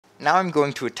now I'm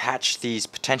going to attach these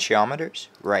potentiometers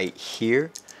right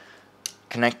here,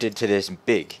 connected to this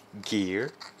big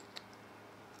gear,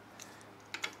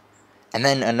 and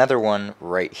then another one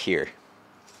right here.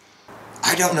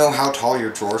 I don't know how tall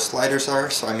your drawer sliders are,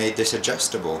 so I made this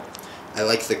adjustable. I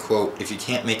like the quote, if you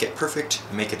can't make it perfect,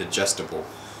 make it adjustable.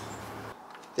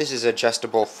 This is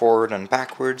adjustable forward and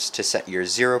backwards to set your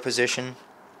 0 position,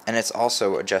 and it's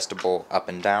also adjustable up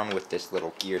and down with this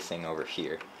little gear thing over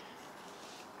here.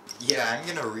 Yeah, I'm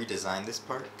gonna redesign this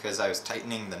part because I was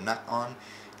tightening the nut on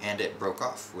and it broke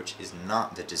off, which is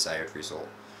not the desired result.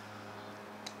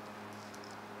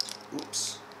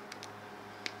 Oops.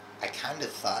 I kind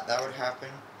of thought that would happen,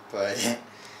 but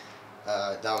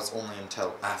that was only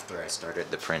until after I started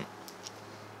the print.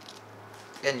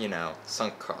 And you know,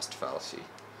 sunk cost fallacy.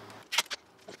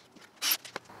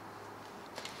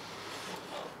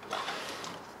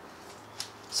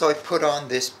 So I put on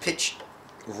this pitch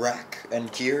rack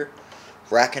and gear,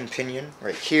 rack and pinion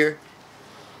right here.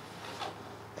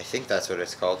 I think that's what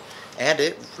it's called. And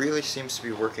it really seems to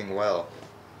be working well.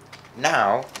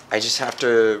 Now, I just have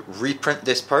to reprint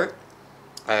this part.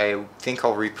 I think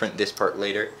I'll reprint this part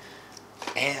later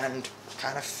and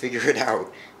kind of figure it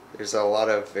out. There's a lot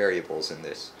of variables in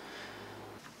this.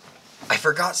 I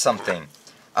forgot something.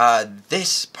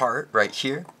 This part right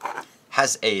here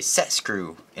has a set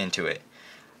screw into it.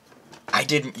 I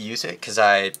didn't use it because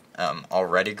I'm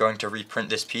already going to reprint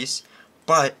this piece,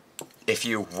 but if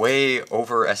you way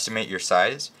overestimate your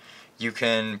size, you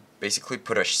can basically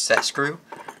put a set screw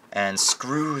and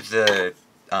screw the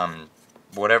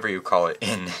whatever you call it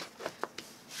in,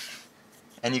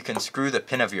 and you can screw the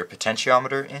pin of your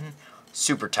potentiometer in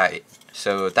super tight,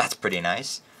 so that's pretty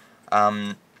nice.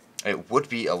 It would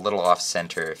be a little off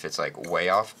center if it's like way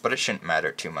off, but it shouldn't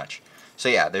matter too much. So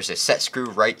yeah, there's a set screw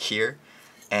right here,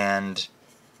 and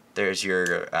there's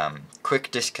your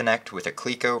quick disconnect with a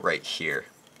cleco right here.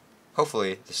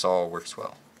 Hopefully this all works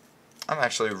well. I'm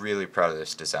actually really proud of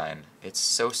this design. It's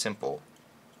so simple.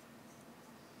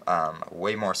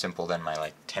 Way more simple than my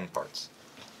like 10 parts.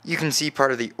 You can see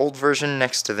part of the old version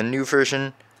next to the new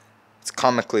version. It's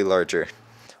comically larger.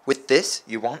 With this,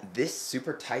 you want this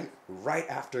super tight right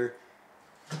after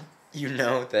you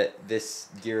know that this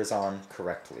gear is on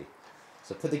correctly.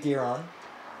 So put the gear on,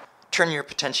 turn your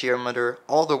potentiometer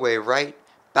all the way right,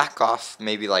 back off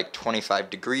maybe like 25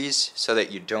 degrees so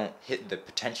that you don't hit the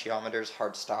potentiometer's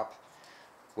hard stop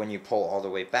when you pull all the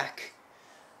way back.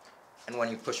 And when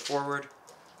you push forward,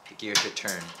 the gear should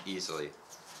turn easily.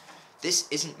 This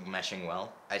isn't meshing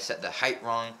well. I set the height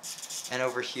wrong, and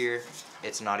over here,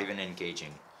 it's not even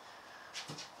engaging.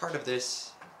 Part of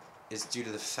this is due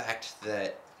to the fact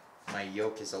that my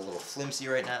yoke is a little flimsy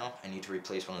right now. I need to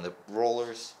replace one of the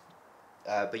rollers,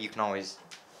 but you can always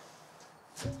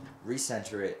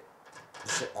recenter it,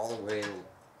 push it all the way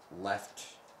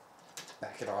left,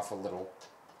 back it off a little,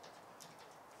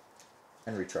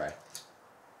 and retry.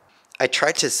 I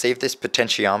tried to save this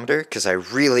potentiometer because I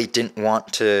really didn't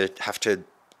want to have to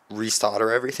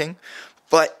resolder everything,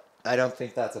 but I don't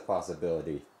think that's a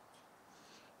possibility.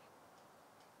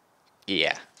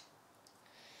 Yeah.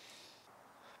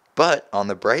 But on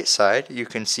the bright side, you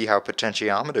can see how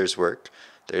potentiometers work.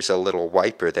 There's a little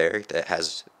wiper there that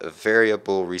has a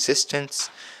variable resistance,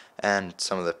 and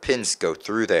some of the pins go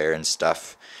through there and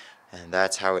stuff, and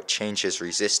that's how it changes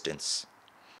resistance.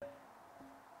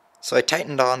 So I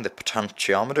tightened on the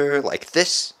potentiometer like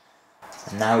this,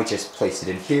 and now we just place it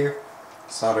in here,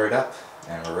 solder it up,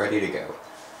 and we're ready to go.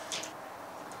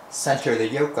 Center the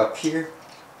yoke up here,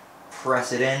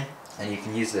 press it in, and you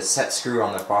can use the set screw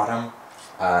on the bottom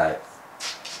by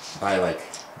like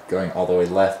going all the way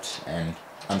left and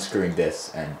unscrewing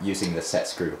this and using the set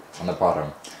screw on the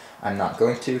bottom. I'm not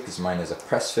going to because mine is a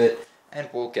press fit, and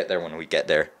we'll get there when we get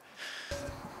there.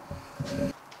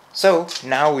 So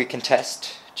now we can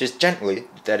test just gently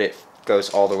that it goes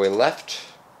all the way left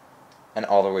and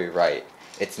all the way right.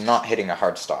 It's not hitting a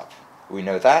hard stop. We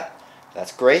know that.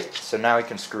 That's great. So now we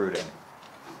can screw it in.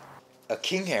 A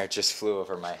king hair just flew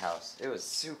over my house. It was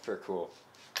super cool.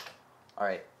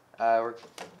 Alright,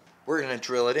 we're gonna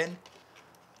drill it in.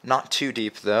 Not too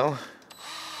deep though.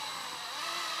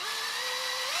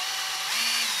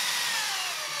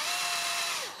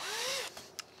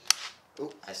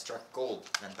 Oh, I struck gold.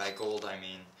 And by gold I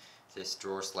mean this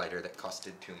drawer slider that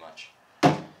costed too much.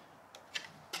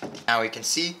 Now we can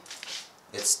see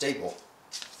it's stable.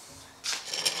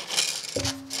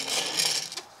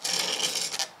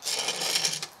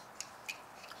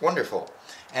 Wonderful.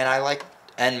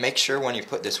 And make sure when you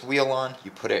put this wheel on,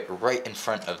 you put it right in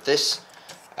front of this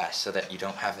so that you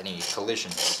don't have any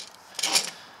collisions.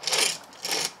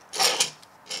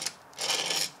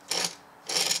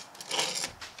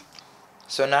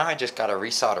 So now I just gotta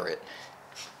resolder it.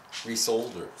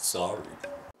 Resolder, sorry.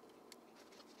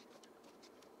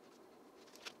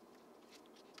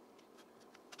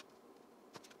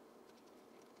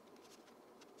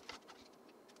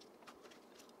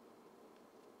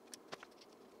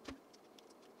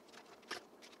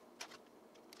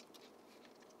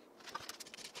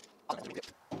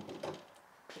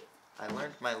 I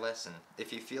learned my lesson.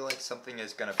 If you feel like something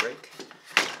is gonna break,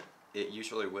 it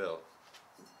usually will.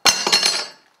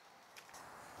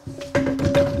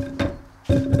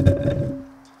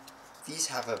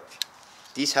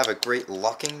 These have a great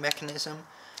locking mechanism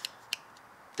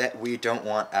that we don't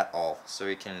want at all. So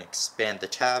we can expand the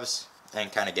tabs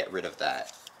and kind of get rid of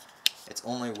that. It's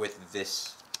only with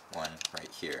this one right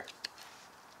here.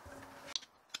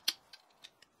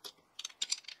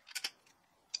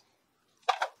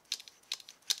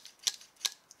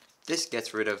 This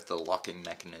gets rid of the locking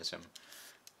mechanism.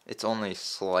 It's only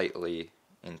slightly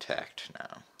intact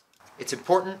now. It's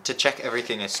important to check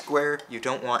everything is square. You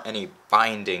don't want any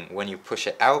binding when you push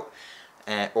it out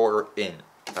or in.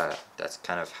 That's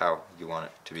kind of how you want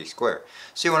it to be square.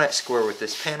 So you want it square with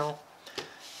this panel,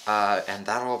 and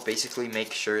that'll basically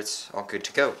make sure it's all good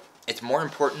to go. It's more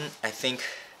important, I think,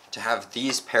 to have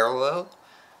these parallel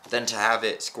than to have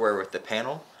it square with the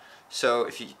panel. So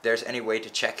if there's any way to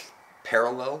check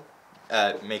parallel,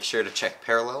 make sure to check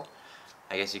parallel.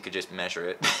 I guess you could just measure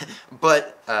it.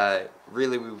 But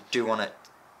really we do want it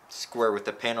square with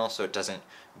the panel so it doesn't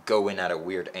go in at a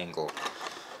weird angle.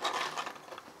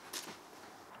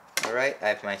 Alright, I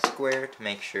have my square to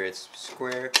make sure it's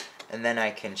square, and then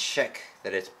I can check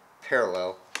that it's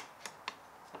parallel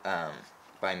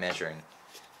by measuring.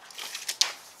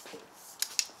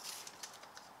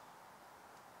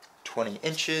 20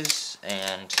 inches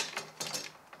and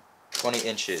 20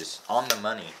 inches on the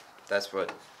money. That's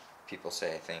what people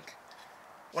say, I think.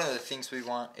 One of the things we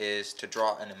want is to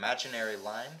draw an imaginary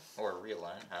line, or a real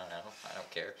line, I don't know, I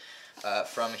don't care,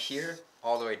 from here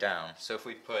all the way down. So if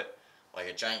we put like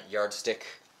a giant yardstick,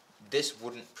 this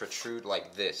wouldn't protrude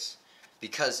like this,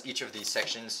 because each of these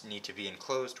sections need to be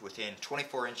enclosed within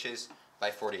 24 inches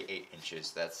by 48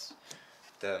 inches. That's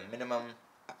the minimum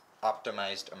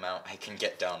optimized amount I can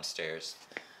get downstairs.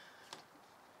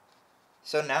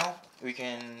 So now we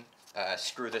can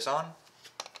screw this on.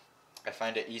 I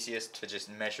find it easiest to just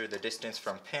measure the distance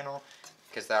from panel,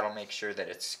 because that'll make sure that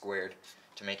it's squared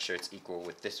to make sure it's equal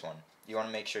with this one. You want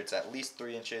to make sure it's at least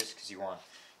 3 inches, because you want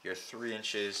your 3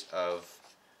 inches of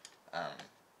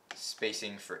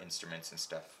spacing for instruments and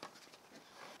stuff.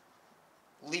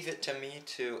 Leave it to me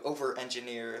to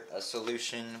over-engineer a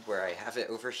solution where I have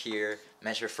it over here,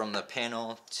 measure from the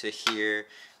panel to here,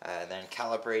 then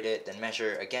calibrate it, then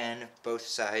measure again, both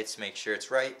sides, make sure it's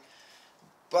right.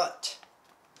 But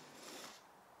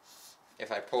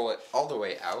if I pull it all the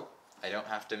way out, I don't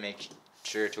have to make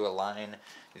sure to align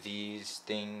these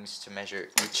things to measure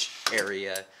each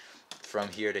area from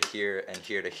here to here and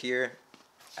here to here.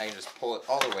 I can just pull it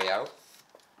all the way out,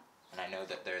 and I know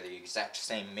that they're the exact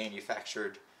same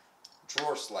manufactured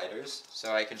drawer sliders,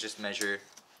 so I can just measure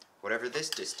whatever this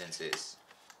distance is.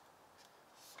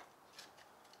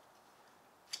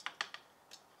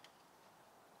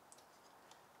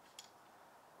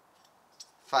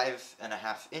 Five and a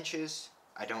half inches.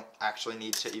 I don't actually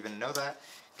need to even know that,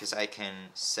 because I can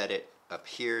set it up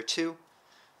here too,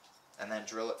 and then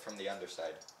drill it from the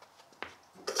underside.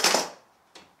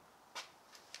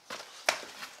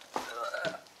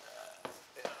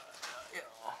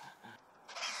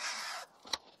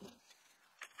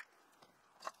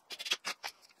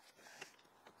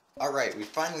 Alright, we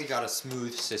finally got a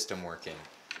smooth system working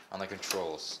on the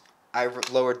controls. I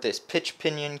lowered this pitch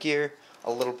pinion gear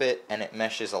a little bit and it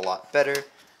meshes a lot better,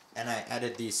 and I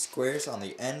added these squares on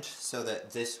the end so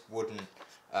that this wouldn't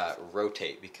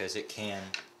rotate, because it can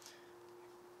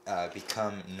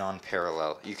become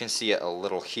non-parallel. You can see it a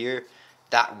little here.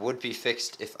 That would be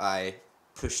fixed if I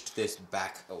pushed this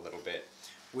back a little bit,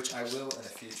 which I will in the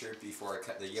future before I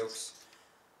cut the yokes.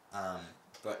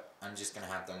 But I'm just going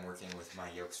to have them working with my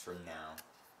yokes for now.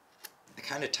 I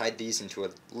kind of tied these into a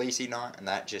lacy knot, and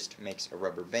that just makes a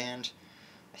rubber band.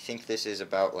 I think this is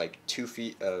about like 2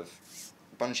 feet of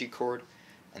bungee cord,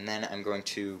 and then I'm going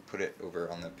to put it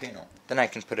over on the panel. Then I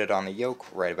can put it on the yoke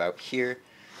right about here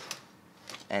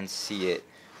and see it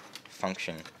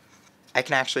function. I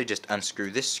can actually just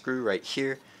unscrew this screw right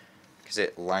here, because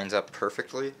it lines up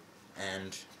perfectly,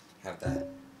 and have that.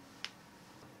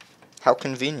 How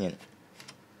convenient.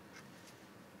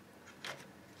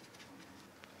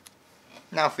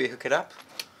 Now if we hook it up,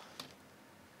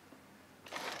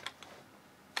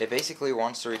 it basically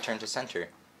wants to return to center.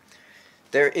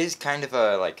 There is kind of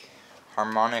a like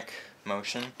harmonic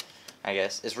motion, I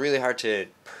guess, is really hard to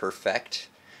perfect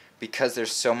because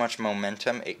there's so much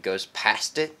momentum. It goes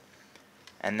past it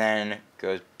and then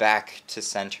goes back to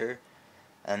center,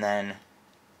 and then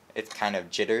it kind of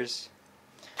jitters.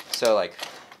 So like,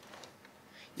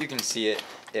 you can see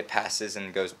it passes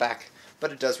and goes back,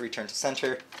 but it does return to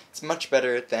center. It's much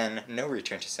better than no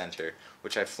return to center,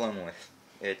 which I've flown with.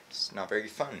 It's not very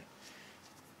fun.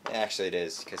 Actually it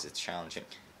is, because it's challenging.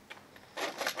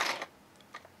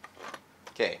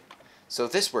 Okay, so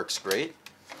this works great,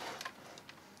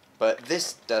 but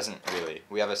this doesn't really.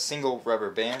 We have a single rubber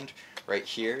band right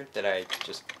here that I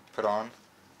just put on.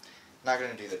 Not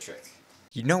going to do the trick.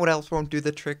 You know what else won't do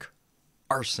the trick?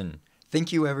 Arson.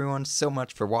 Thank you everyone so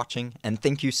much for watching, and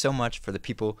thank you so much for the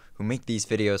people who make these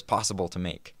videos possible to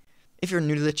make. If you're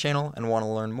new to the channel and want to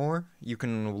learn more, you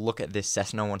can look at this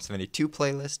Cessna 172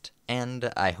 playlist,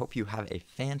 and I hope you have a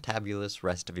fantabulous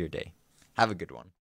rest of your day. Have a good one.